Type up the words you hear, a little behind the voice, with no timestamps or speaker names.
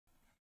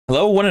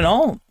Hello, one and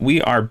all.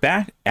 We are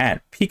back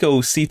at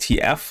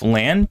PicoCTF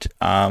land.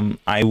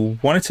 I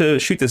wanted to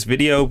shoot this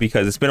video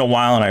because it's been a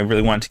while and I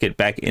really wanted to get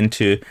back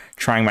into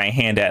trying my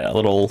hand at a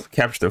little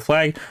capture the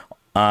flag.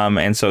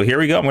 And so here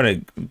we go. I'm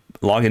going to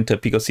log into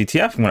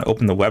PicoCTF. I'm going to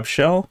open the web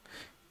shell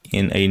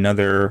in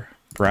another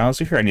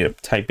browser here. I need to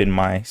type in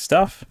my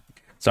stuff.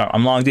 So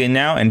I'm logged in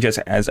now, and just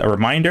as a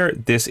reminder,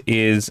 this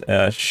is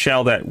a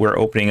shell that we're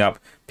opening up.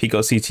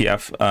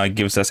 PicoCTF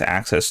gives us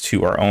access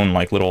to our own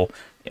little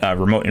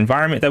remote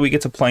environment that we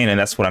get to play in, and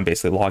that's what I'm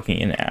basically logging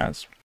in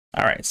as.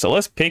 All right, so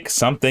let's pick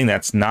something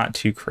that's not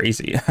too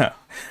crazy.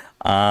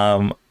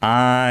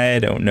 I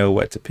don't know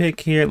what to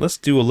pick here. Let's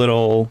do a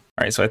little.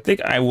 All right, so I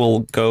think I will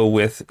go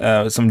with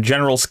some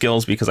general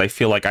skills because I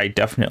feel like I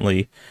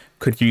definitely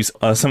could use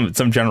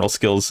some general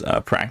skills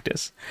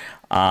practice.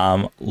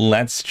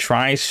 Let's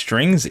try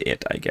strings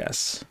it, I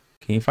guess.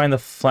 Can you find the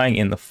flag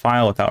in the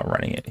file without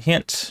running it?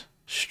 Hint,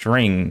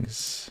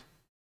 strings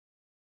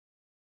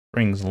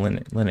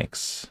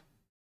Linux.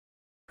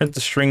 Print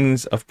the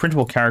strings of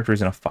printable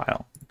characters in a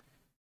file.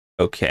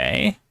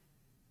 Okay.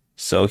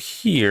 So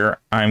here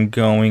I'm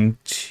going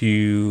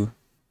to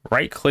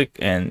right click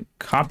and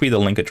copy the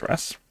link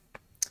address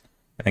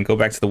and then go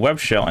back to the web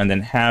shell and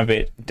then have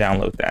it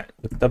download that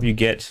with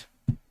wget,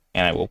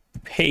 and I will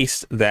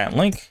paste that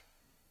link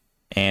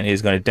and it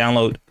is going to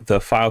download the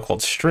file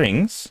called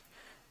strings.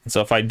 And so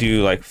if I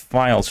do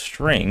file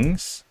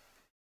strings,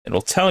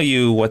 it'll tell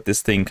you what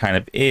this thing kind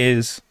of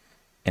is.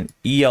 And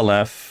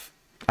ELF,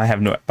 by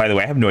the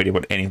way, I have no idea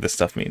what any of this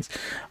stuff means.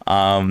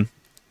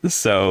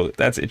 So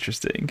that's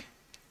interesting.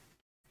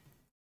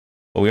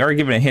 But we are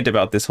given a hint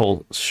about this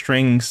whole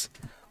strings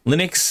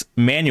Linux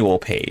manual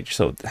page.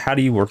 So how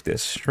do you work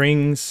this?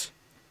 Strings,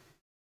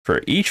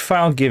 for each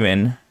file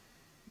given,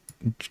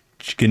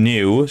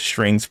 GNU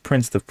strings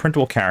prints the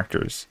printable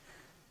characters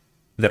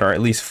that are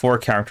at least 4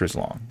 characters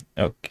long.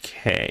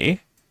 Okay.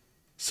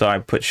 So I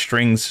put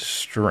strings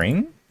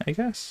string, I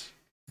guess.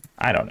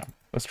 I don't know.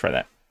 Let's try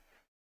that.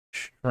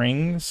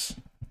 Strings.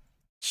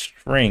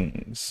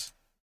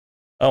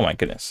 Oh my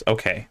goodness.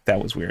 Okay,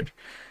 that was weird.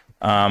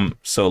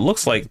 So it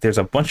looks like there's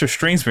a bunch of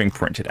strings being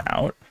printed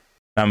out.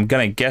 I'm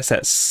gonna guess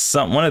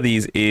that one of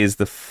these is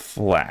the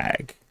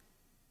flag.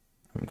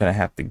 I'm gonna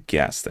have to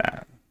guess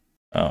that.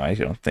 Oh, I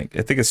think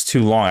it's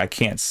too long. I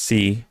can't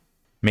see.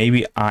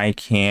 Maybe I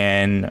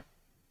can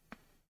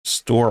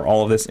store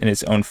all of this in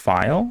its own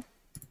file.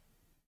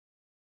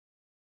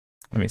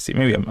 Let me see.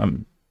 Maybe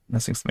I'm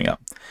messing something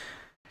up.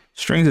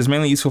 Strings is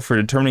mainly useful for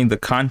determining the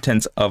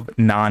contents of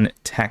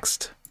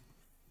non-text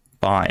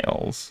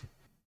files.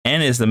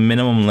 N is the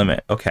minimum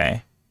limit.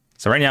 Okay.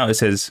 So right now it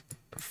says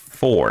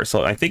 4.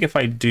 So I think if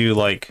I do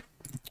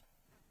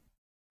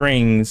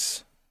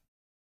strings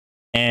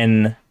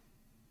N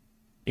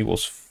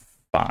equals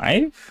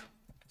 5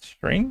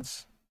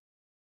 strings,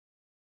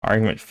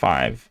 argument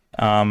 5.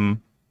 How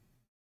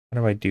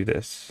do I do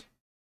this?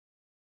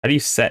 How do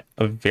you set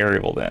a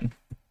variable then?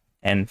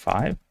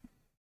 N5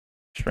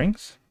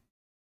 strings?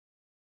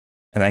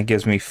 And that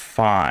gives me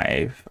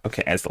 5,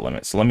 okay, as the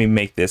limit. So let me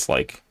make this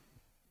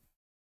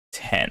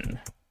 10.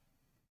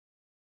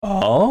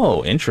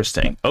 Oh,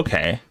 interesting.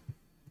 Okay.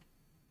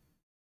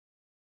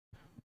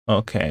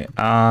 Okay,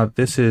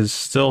 this is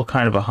still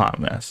kind of a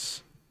hot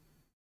mess.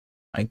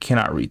 I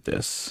cannot read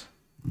this.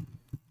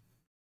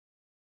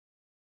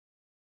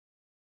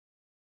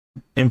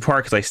 In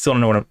part because I still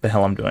don't know what the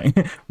hell I'm doing,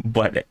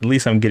 but at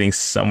least I'm getting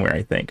somewhere,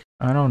 I think.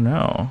 I don't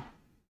know.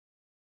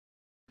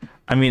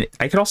 I mean,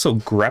 I could also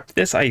grep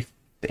this, I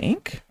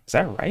think. Is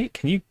that right?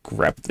 Can you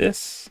grep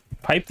this?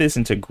 Pipe this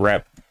into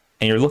grep,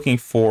 and you're looking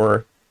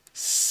for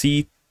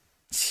CTF,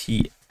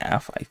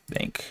 I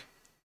think.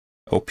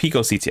 Oh,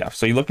 PicoCTF.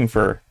 So you're looking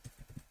for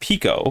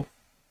Pico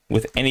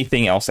with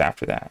anything else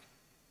after that.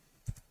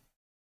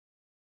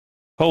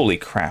 Holy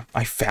crap.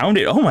 I found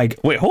it. Oh my,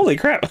 wait, holy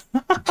crap.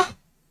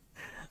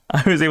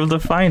 I was able to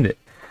find it.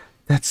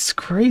 That's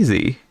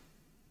crazy.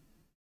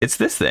 It's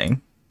this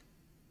thing.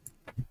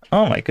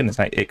 Oh my goodness.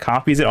 It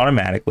copies it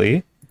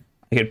automatically.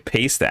 I can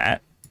paste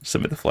that,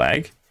 submit the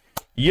flag.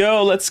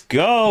 Yo, let's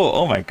go.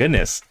 Oh my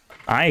goodness.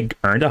 I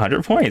earned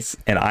 100 points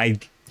and I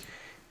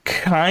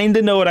kind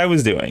of know what I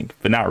was doing,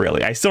 but not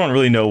really. I still don't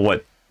really know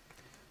what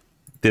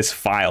this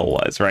file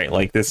was,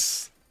 right?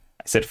 This,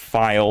 I said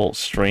file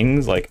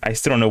strings. I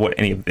still don't know what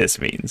any of this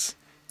means.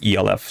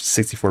 ELF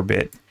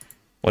 64-bit.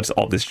 What's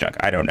all this junk?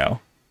 I don't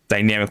know.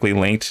 Dynamically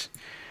linked.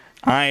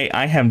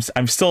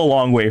 I'm still a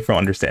long way from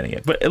understanding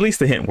it, but at least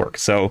the hint worked.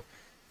 So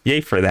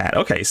yay for that.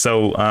 Okay,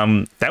 so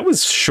that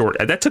was short.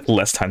 That took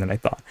less time than I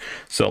thought.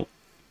 So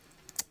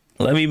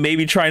let me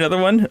maybe try another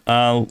one.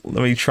 Let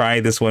me try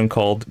this one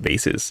called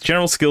bases.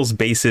 General skills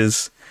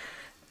bases.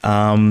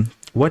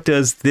 What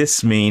does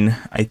this mean?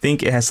 I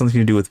think it has something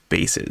to do with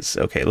bases.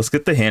 Okay, let's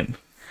get the hint.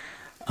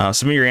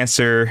 Submit your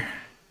answer.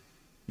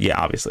 Yeah,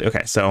 obviously.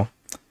 Okay, so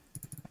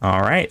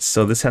all right,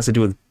 so this has to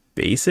do with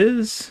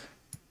bases.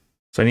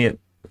 So I need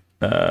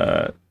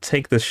to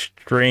take the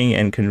string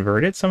and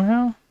convert it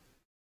somehow.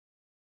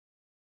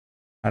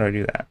 How do I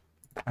do that?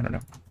 I don't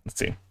know. Let's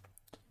see.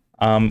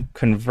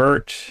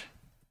 Convert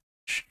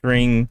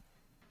string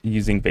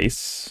using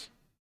base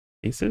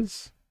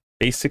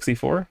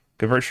 64.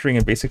 Convert string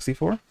in base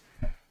 64.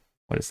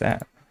 What is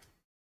that?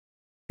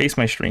 Paste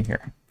my string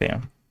here.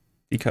 Bam.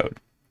 Decode.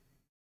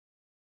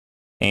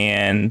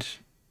 And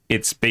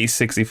it's base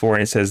 64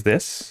 and it says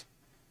this.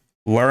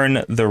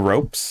 Learn the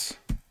ropes.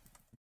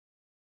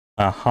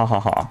 Ha ha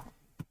ha.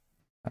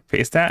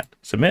 Paste that.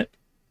 Submit.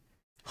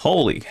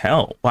 Holy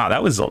hell. Wow,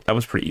 that was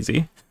pretty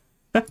easy.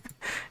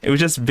 It was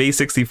just base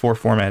 64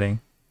 formatting.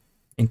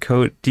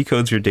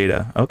 Decodes your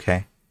data.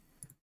 Okay.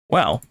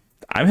 Well,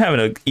 I'm having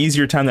an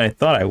easier time than I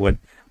thought I would.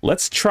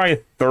 Let's try a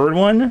third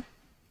one.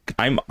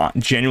 I'm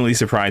genuinely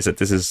surprised that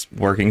this is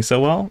working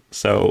so well.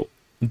 So,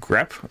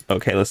 grep.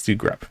 Okay, let's do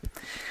grep.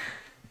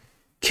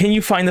 Can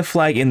you find the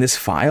flag in this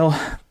file?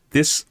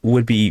 This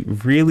would be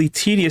really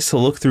tedious to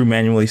look through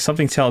manually.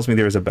 Something tells me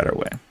there is a better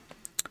way.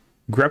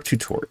 Grep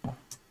tutorial.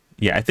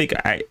 Yeah, I think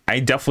I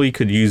definitely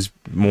could use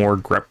more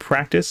grep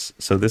practice.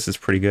 So this is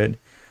pretty good.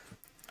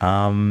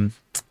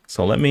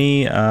 So let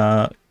me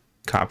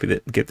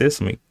get this.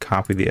 Let me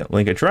copy the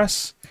link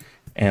address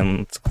and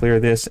let's clear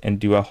this and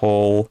do a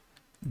whole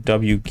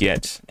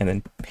wget and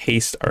then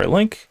paste our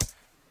link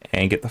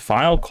and get the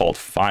file called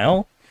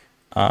file.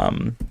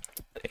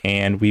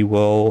 And we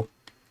will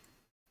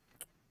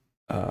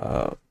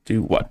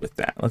do what with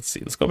that? Let's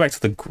see. Let's go back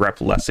to the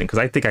grep lesson because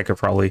I think I could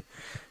probably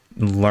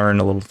learn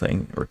a little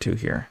thing or two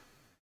here.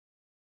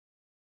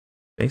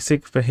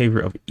 Basic behavior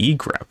of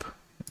egrep.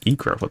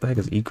 Egrep, what the heck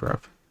is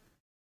egrep?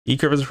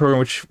 Egrep is a program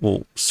which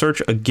will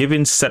search a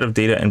given set of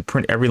data and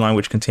print every line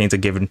which contains a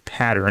given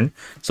pattern.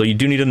 So you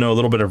do need to know a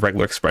little bit of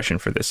regular expression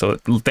for this. So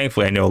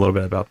thankfully I know a little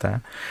bit about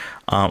that.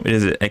 It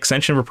is an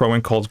extension of a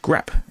program called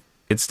grep.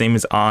 Its name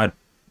is odd.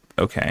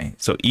 Okay,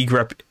 so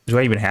egrep, do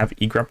I even have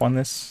egrep on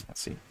this?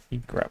 Let's see,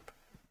 egrep.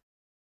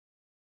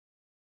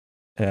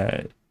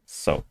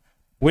 So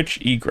which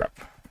egrep?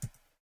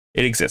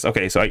 It exists.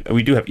 Okay, so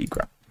we do have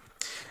egrep.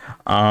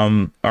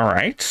 All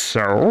right,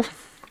 so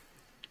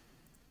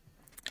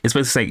it's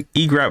basically saying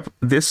egrep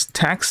this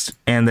text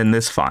and then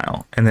this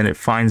file, and then it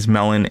finds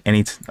melon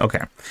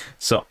okay,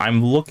 so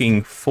I'm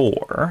looking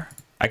for,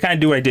 I kind of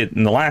do what I did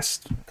in the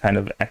last kind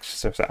of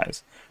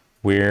exercise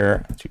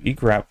where to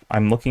egrep,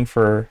 I'm looking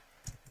for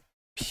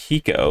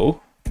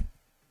Pico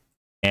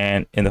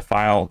and in the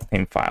file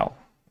name file,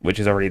 which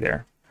is already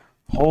there.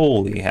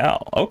 Holy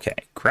hell. Okay,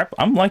 grep,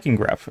 I'm liking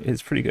grep.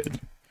 It's pretty good.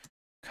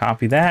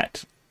 Copy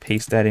that,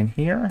 paste that in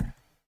here.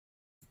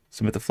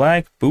 Submit the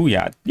flag.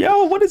 Booyah.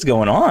 Yo, what is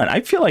going on?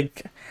 I feel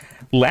like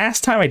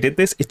last time I did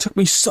this, it took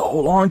me so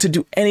long to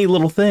do any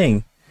little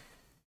thing.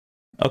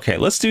 Okay,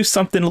 let's do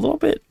something a little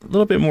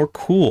bit more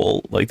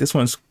cool. Like this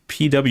one's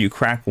PW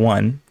crack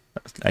 1.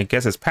 I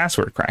guess it's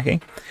password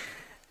cracking.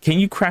 Can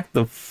you crack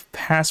the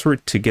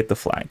password to get the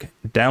flag?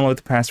 Download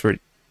the password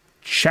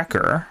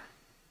checker.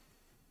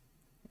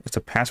 It's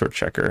a password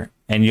checker,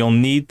 and you'll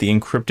need the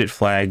encrypted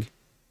flag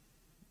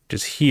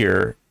just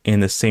here in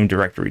the same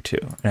directory too.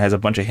 It has a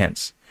bunch of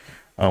hints.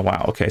 Oh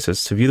wow, okay, so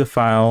it's to view the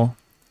file,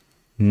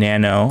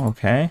 nano,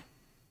 okay.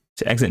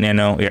 To exit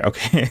nano, yeah,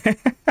 okay.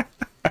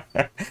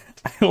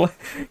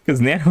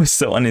 Because nano is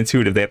so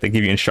unintuitive, they have to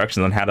give you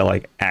instructions on how to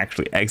like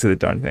actually exit the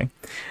darn thing.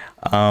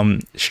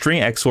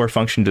 String XOR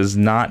function does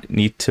not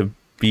need to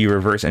be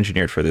reverse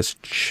engineered for this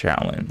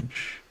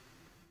challenge.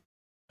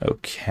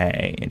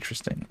 Okay,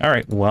 interesting. All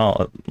right, well,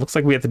 it looks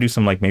like we have to do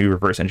some like maybe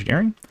reverse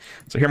engineering.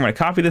 So here I'm going to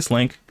copy this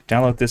link,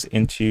 download this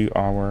into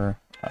our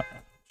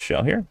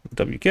shell here,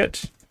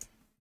 wget,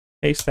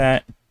 paste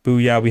that,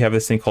 booyah, we have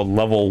this thing called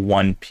level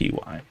 1 py.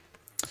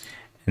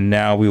 And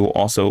now we will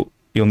also,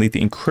 you'll need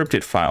the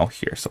encrypted file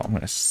here. So I'm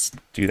going to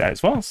do that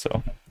as well.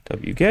 So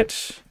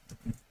wget,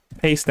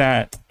 paste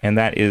that, and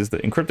that is the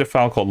encrypted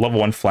file called level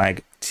 1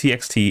 flag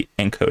txt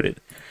encoded.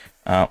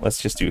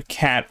 Let's just do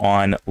cat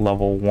on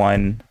level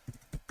 1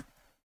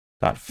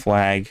 dot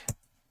flag,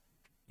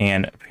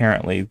 and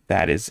apparently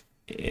that is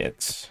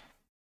it.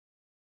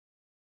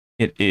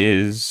 It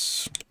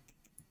is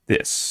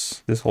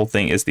this. This whole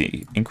thing is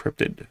the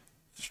encrypted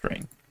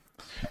string.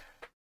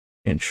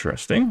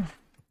 Interesting.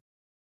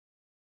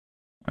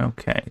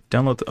 Okay,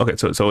 download. Okay,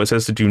 so it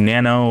says to do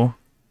nano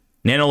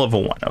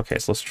level 1. Okay,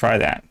 so let's try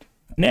that.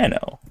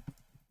 Nano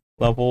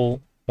level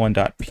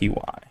 1.py.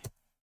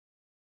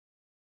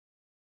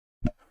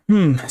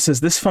 It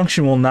says this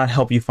function will not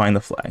help you find the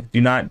flag. Do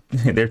not,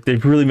 they're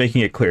really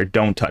making it clear,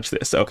 don't touch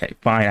this. Okay,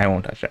 fine, I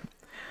won't touch it.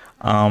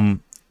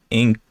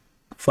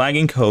 Flag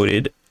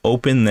encoded,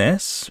 open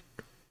this,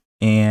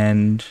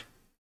 and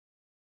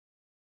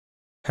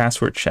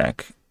password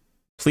check.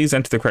 Please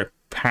enter the correct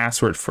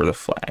password for the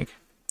flag.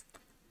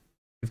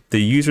 If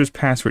the user's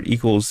password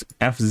equals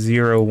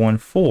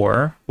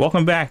F014,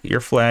 welcome back,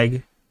 your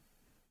flag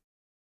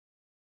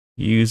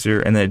user,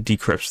 and then it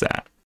decrypts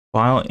that.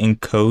 File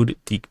encode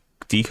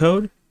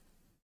decode.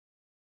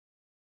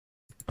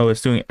 Oh, it's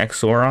doing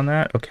XOR on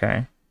that?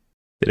 Okay.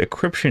 The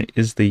decryption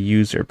is the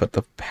user, but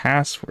the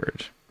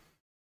password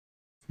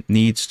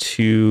needs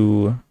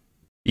to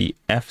be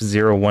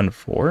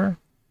F014.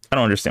 I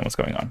don't understand what's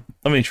going on.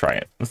 Let me try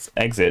it. Let's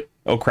exit.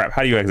 Oh crap,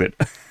 how do you exit?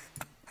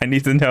 I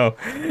need to know.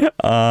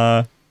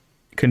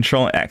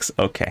 Control X.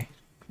 Okay.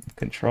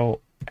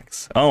 Control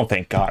X. Oh,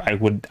 thank God.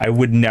 I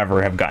would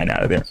never have gotten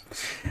out of there.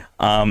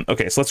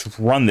 Okay, so let's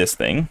run this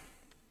thing.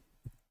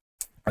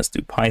 Let's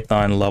do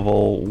Python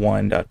level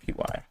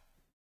 1.py.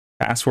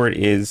 Password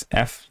is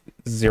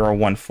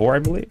F014, I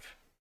believe.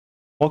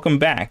 Welcome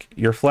back.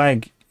 Your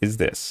flag is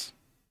this.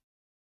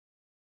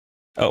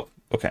 Oh,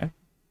 okay.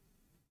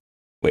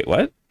 Wait,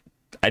 what?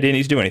 I didn't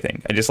need to do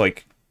anything. I just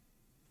like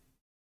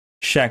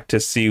checked to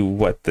see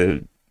what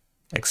the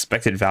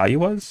expected value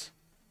was.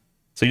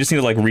 So you just need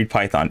to like read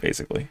Python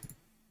basically.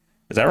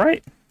 Is that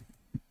right?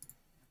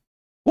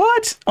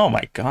 What? Oh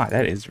my God,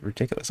 that is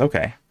ridiculous.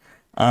 Okay.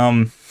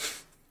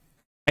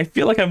 I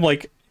feel like I'm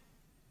like,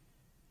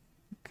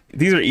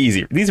 these are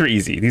easy. These are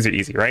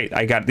easy,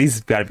 right?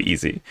 These gotta be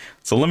easy.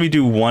 So let me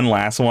do one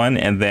last one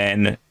and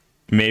then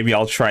maybe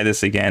I'll try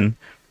this again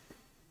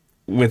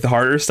with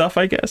harder stuff,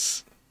 I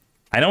guess.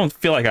 I don't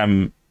feel like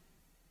I'm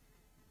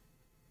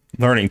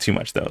learning too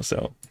much though,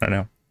 so I don't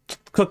know.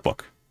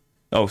 Cookbook.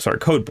 Oh, sorry,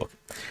 Codebook.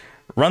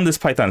 Run this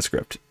Python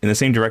script in the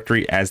same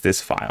directory as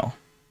this file.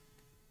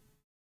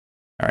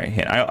 All right,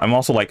 hint. I'm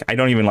also like, I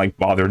don't even like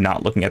bother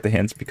not looking at the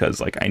hints because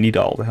like I need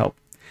all the help.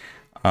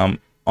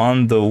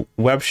 On the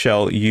web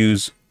shell,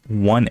 use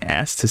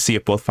 1s to see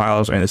if both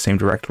files are in the same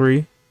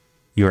directory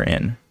you're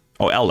in.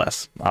 Oh,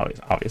 ls,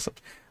 obviously.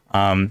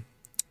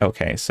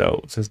 Okay,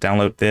 so it says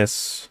download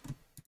this.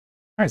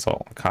 All right, so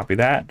I'll copy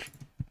that.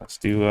 Let's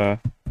do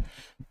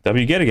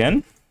wget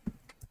again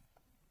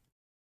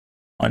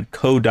on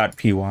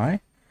code.py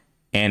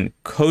and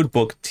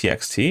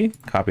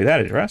codebook.txt. Copy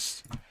that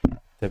address.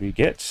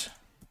 Wget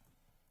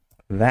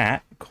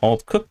that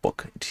called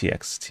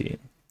cookbook.txt.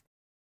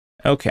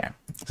 Okay,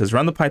 it says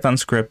run the Python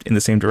script in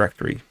the same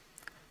directory.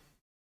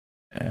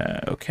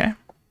 Okay.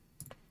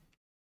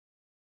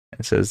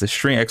 It says the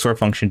string XOR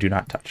function do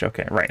not touch.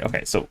 Okay, right.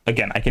 Okay, so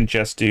again, I can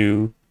just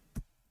do,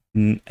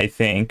 I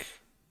think,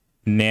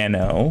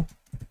 nano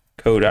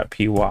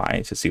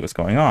code.py to see what's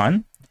going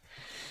on.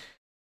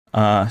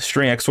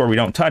 String XOR we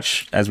don't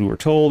touch, as we were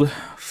told.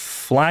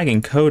 Flag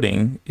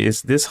encoding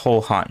is this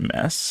whole hot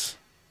mess.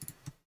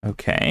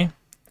 Okay.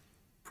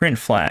 Print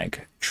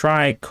flag.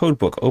 Try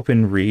codebook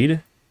open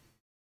read.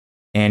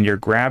 And you're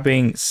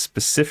grabbing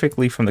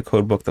specifically from the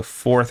codebook the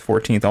 4th,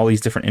 14th, all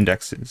these different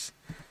indexes.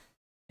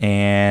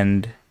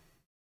 And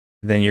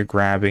then you're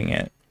grabbing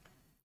it.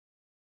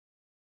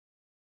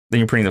 Then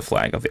you're printing the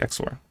flag of the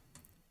XOR.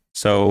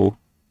 So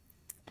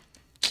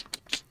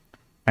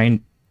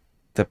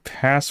the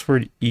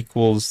password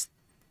equals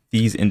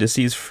these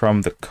indices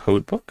from the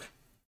codebook.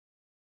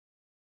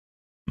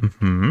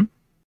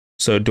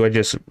 So do I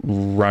just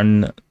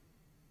run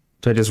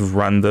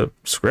the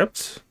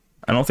script?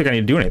 I don't think I need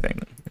to do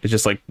anything. It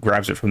just like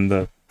grabs it from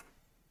the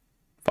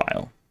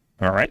file.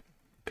 All right.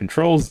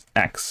 Controls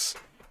X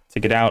to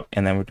get out,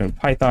 and then we're doing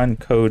Python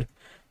code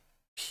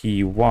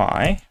py.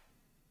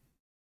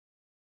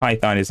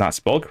 Python is not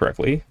spelled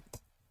correctly,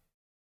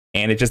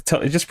 and it just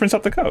prints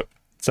up the code.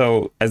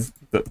 So as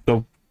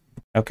the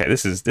okay,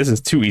 this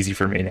is too easy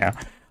for me now.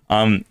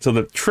 So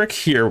the trick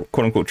here,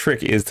 quote unquote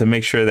trick, is to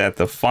make sure that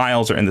the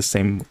files are in the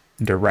same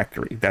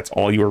directory. That's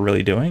all you were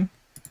really doing.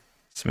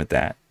 Submit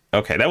that.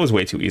 Okay, that was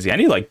way too easy. I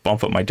need to like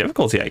bump up my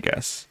difficulty, I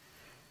guess.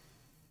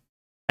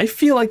 I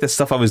feel like the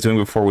stuff I was doing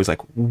before was like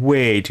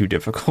way too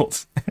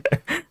difficult.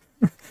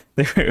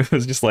 It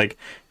was just like,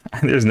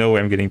 there's no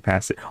way I'm getting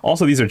past it.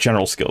 Also, these are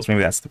general skills.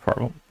 Maybe that's the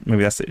problem.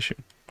 Maybe that's the issue.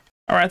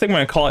 All right, I think I'm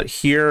going to call it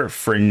here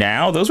for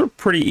now. Those were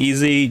pretty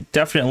easy.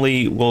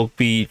 Definitely will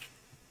be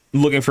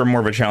looking for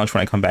more of a challenge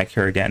when I come back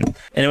here again.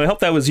 Anyway, I hope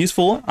that was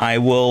useful. I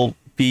will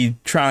be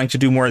trying to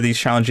do more of these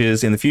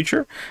challenges in the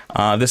future.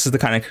 This is the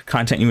kind of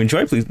content you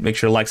enjoy. Please make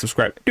sure to like,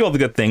 subscribe, do all the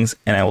good things,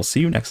 and I will see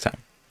you next time.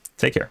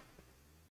 Take care.